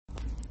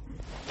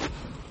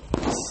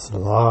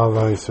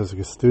Slava Jesus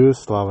Christus,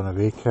 Slava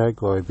Navika,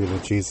 glory be to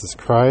Jesus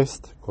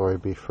Christ, glory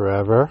be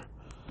forever.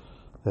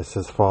 This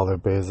is Father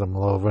Beza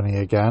Malovany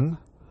again,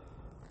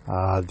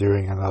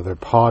 doing another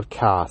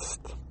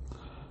podcast.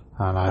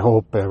 And I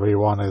hope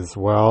everyone is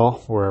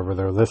well, wherever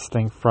they're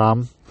listening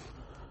from.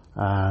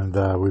 And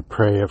we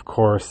pray, of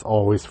course,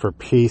 always for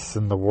peace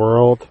in the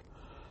world,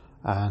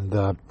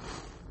 and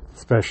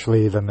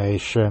especially the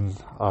nation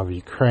of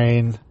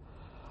Ukraine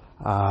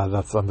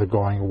that's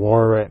undergoing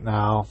war right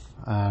now.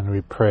 And we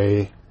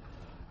pray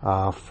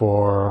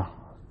for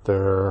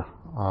their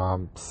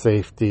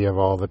safety of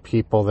all the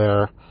people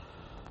there,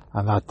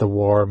 and that the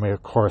war may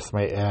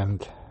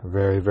end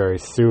very, very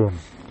soon.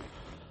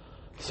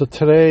 So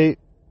today,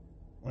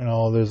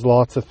 there's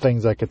lots of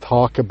things I could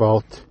talk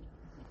about,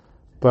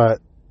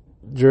 but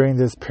during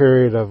this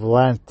period of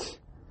Lent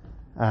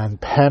and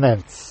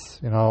penance,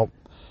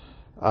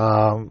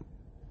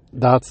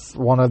 that's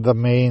one of the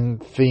main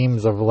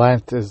themes of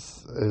Lent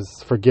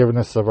is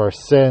forgiveness of our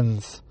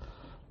sins.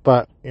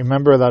 But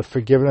remember that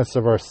forgiveness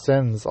of our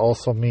sins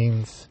also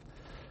means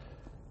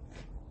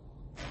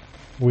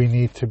we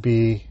need to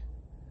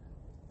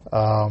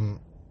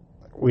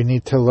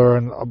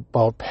learn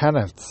about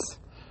penance.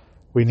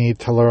 We need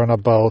to learn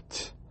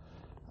about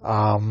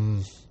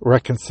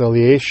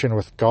reconciliation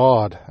with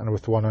God and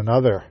with one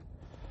another.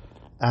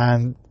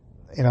 And,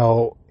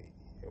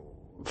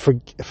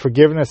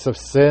 forgiveness of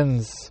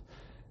sins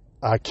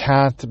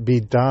can't be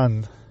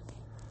done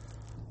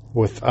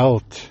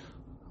without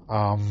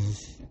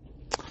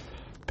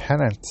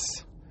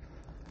penance,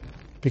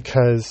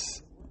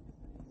 because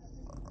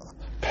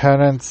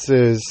penance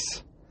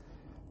is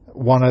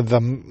one of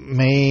the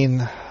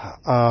main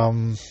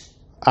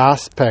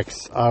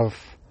aspects of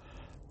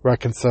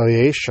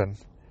reconciliation.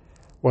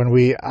 When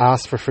we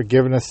ask for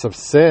forgiveness of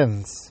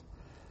sins,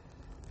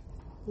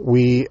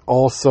 we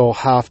also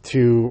have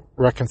to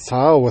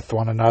reconcile with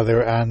one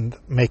another and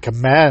make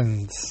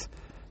amends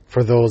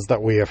for those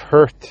that we have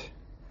hurt,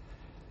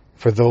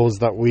 for those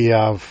that we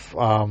have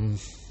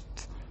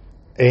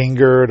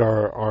angered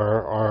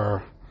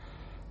or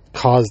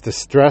caused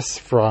distress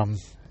from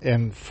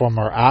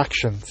our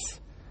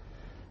actions.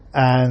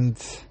 And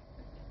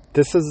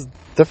this is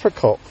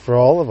difficult for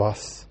all of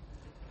us.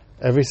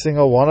 Every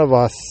single one of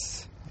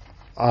us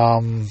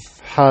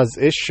has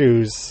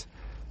issues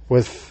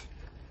with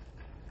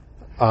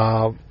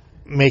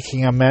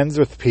making amends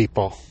with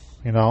people,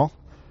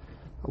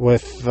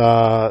 with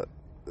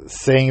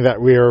saying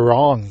that we are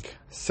wrong,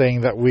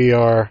 saying that we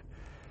are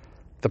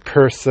the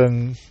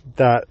person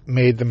that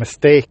made the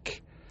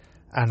mistake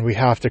and we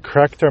have to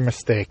correct our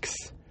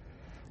mistakes.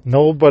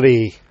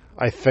 Nobody,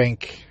 I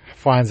think,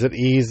 finds it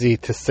easy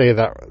to say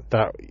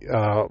that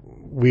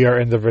we are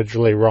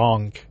individually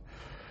wrong.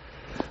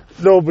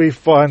 Nobody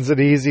finds it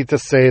easy to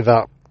say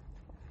that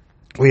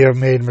we have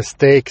made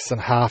mistakes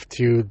and have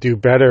to do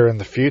better in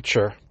the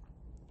future.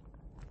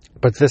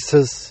 But this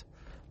is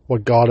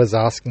what God is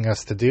asking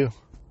us to do.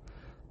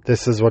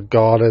 This is what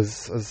God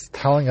is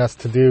telling us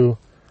to do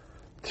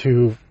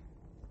to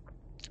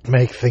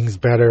make things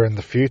better in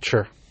the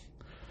future.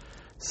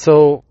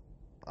 So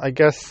I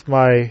guess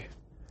my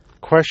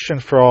question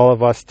for all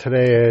of us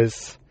today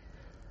is,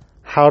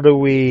 how do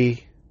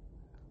we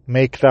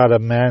make that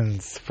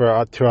amends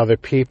to other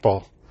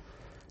people?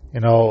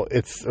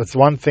 It's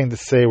one thing to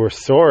say we're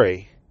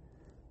sorry,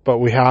 but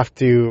we have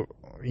to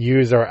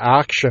use our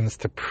actions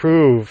to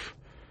prove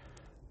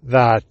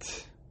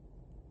that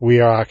we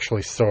are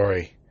actually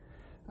sorry,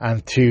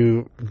 and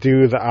to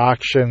do the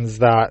actions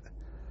that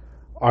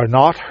are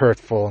not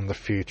hurtful in the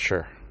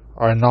future,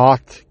 are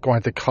not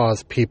going to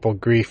cause people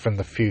grief in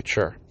the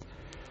future.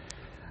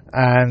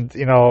 And,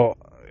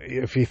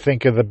 if you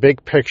think of the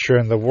big picture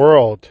in the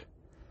world,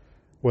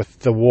 with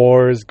the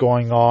wars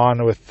going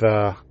on, with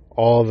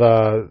all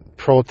the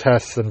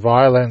protests and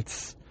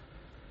violence,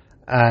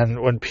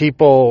 and when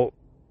people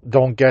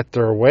don't get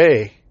their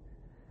way,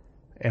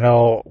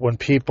 when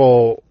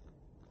people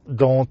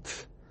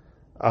don't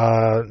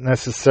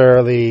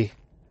necessarily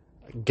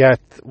get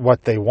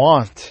what they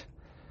want,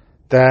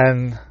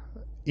 then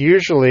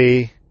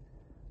usually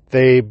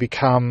they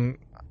become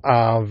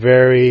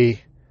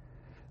very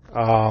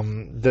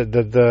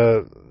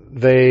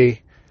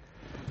they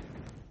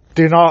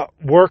do not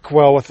work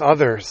well with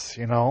others.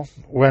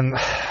 When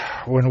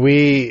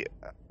we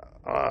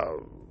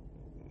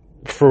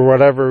for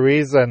whatever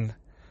reason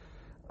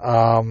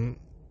the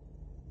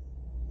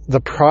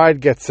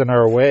pride gets in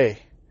our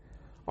way.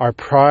 Our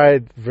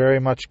pride very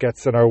much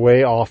gets in our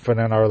way often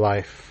in our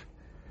life.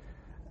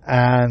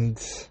 And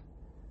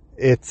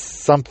it's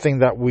something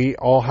that we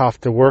all have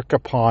to work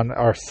upon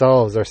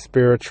ourselves, our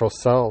spiritual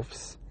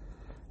selves.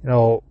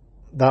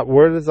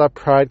 Where does that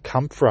pride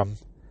come from?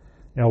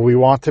 We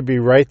want to be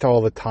right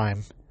all the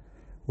time.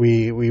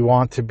 We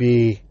want to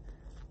be,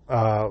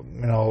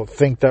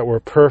 think that we're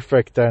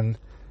perfect and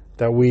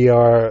that we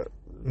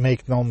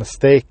make no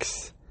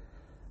mistakes.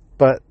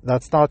 But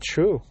that's not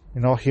true.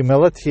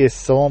 Humility is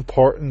so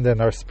important in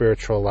our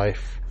spiritual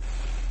life.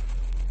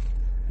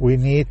 We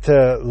need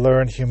to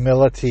learn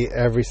humility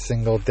every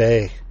single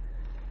day.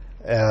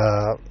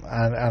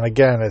 And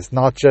again, it's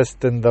not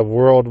just in the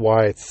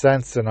worldwide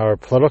sense, in our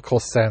political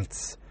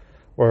sense,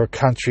 where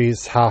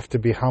countries have to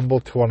be humble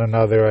to one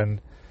another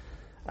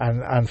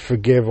and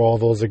forgive all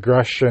those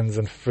aggressions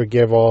and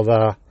forgive all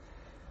the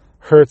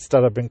hurts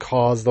that have been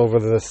caused over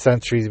the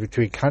centuries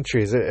between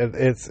countries.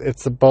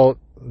 It's about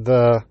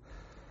the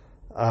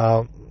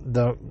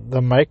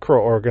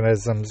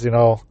microorganisms, in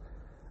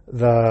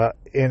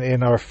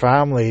our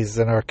families,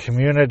 in our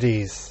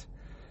communities,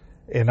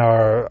 in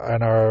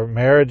our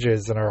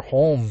marriages, in our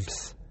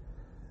homes.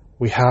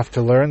 We have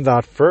to learn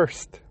that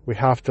first. We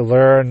have to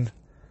learn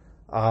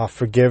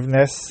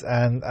forgiveness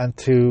and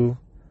to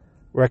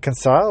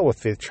reconcile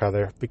with each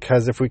other,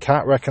 because if we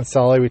can't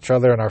reconcile with each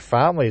other in our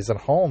families and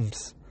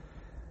homes,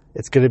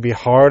 it's going to be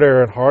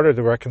harder and harder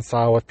to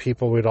reconcile with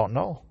people we don't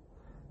know,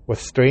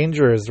 with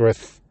strangers,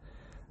 with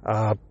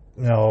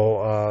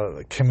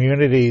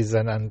communities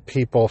and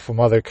people from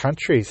other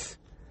countries.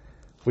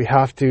 We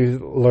have to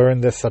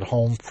learn this at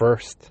home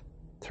first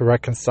to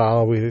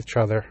reconcile with each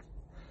other.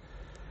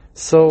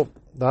 So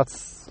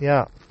that's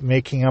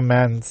making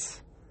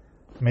amends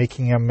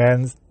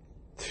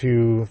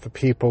to the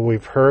people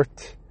we've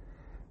hurt,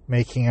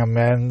 making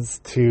amends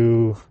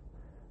to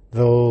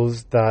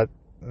those that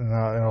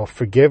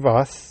forgive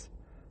us,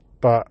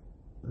 but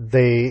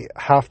they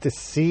have to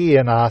see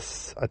in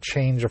us a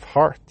change of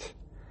heart.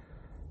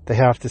 They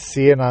have to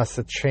see in us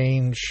a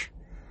change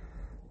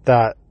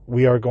that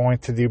we are going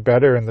to do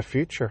better in the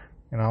future,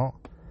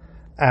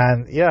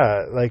 And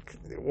the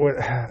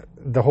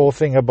whole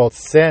thing about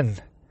sin,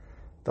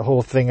 the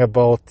whole thing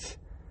about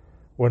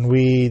when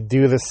we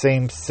do the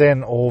same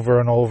sin over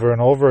and over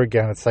and over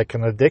again, it's like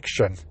an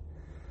addiction.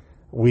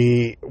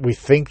 We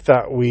think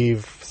that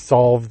we've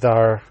solved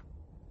our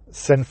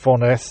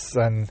sinfulness,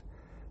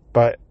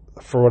 but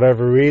for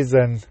whatever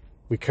reason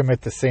we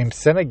commit the same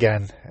sin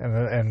again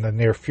in the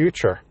near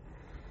future,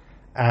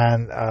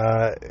 and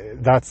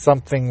that's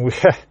something we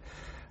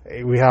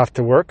have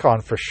to work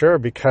on for sure,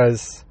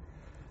 because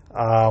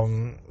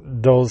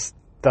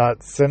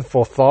that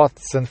sinful thought,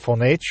 sinful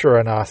nature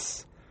in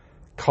us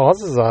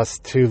causes us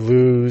to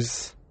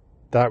lose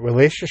that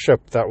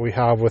relationship that we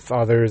have with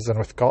others and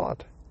with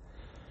God.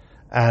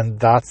 And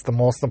that's the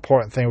most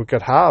important thing we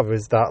could have,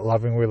 is that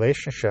loving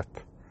relationship.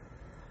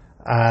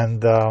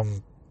 And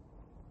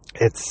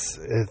it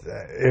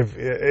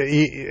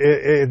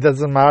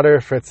doesn't matter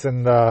if it's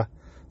in the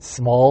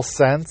small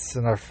sense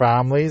in our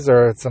families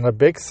or it's in a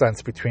big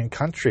sense between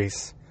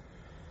countries.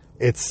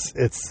 It's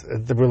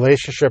the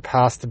relationship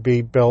has to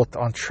be built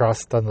on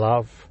trust and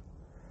love.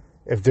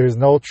 If there's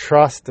no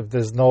trust, if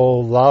there's no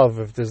love,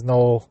 if there's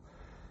no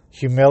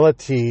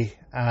humility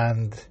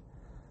and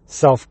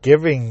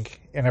self-giving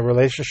in a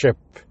relationship,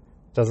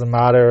 doesn't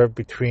matter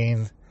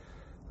between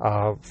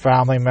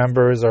family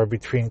members or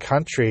between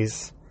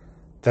countries,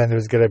 then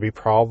there's going to be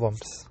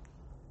problems.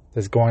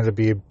 There's going to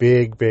be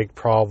big, big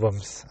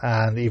problems.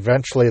 And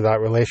eventually that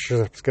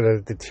relationship is going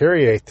to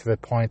deteriorate to the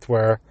point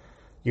where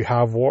you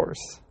have wars.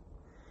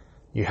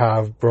 You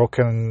have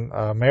broken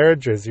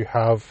marriages. You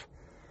have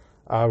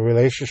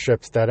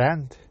relationships that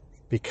end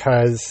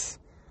because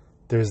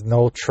there's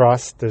no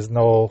trust. There's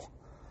no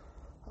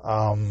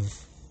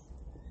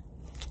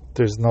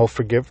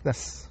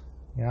forgiveness.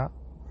 Yeah.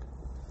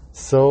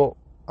 So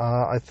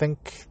I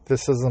think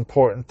this is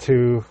important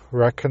to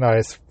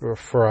recognize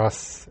for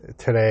us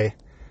today.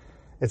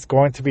 It's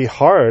going to be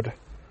hard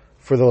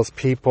for those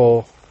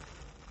people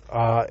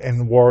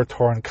in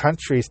war-torn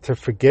countries to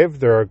forgive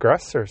their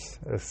aggressors.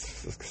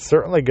 It's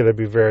certainly going to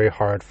be very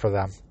hard for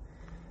them.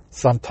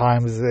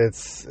 Sometimes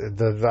it's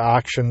the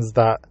actions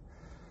that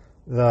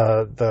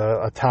the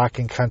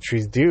attacking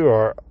countries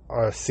do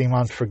seem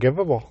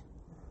unforgivable.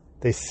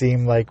 They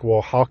seem like,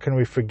 well, how can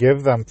we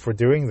forgive them for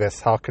doing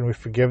this? How can we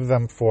forgive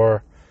them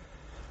for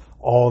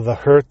all the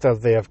hurt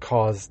that they have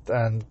caused?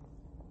 And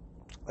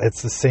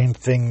it's the same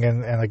thing, in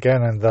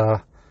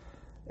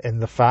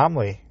the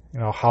family.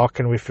 How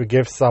can we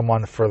forgive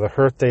someone for the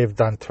hurt they've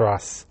done to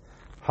us?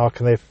 How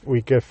can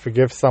we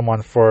forgive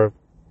someone for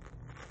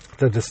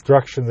the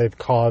destruction they've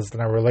caused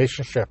in our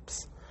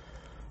relationships?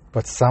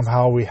 But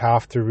somehow we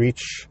have to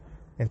reach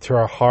into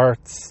our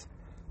hearts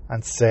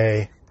and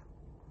say,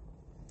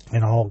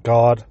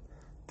 God,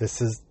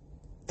 this is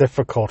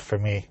difficult for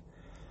me.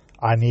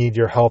 I need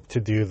your help to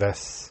do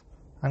this.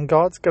 And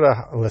God's going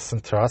to listen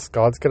to us.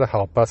 God's going to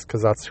help us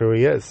because that's who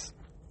He is.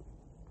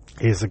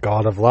 He's a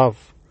God of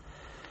love.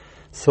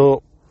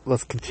 So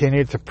let's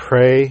continue to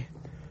pray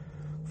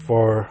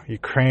for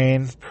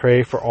Ukraine,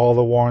 pray for all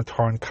the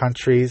war-torn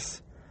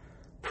countries,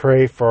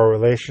 pray for our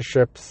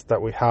relationships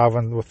that we have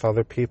with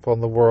other people in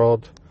the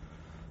world,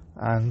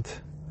 and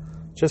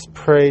just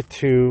pray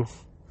to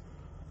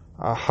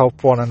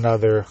help one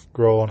another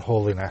grow in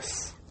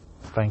holiness.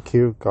 Thank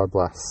you. God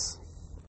bless.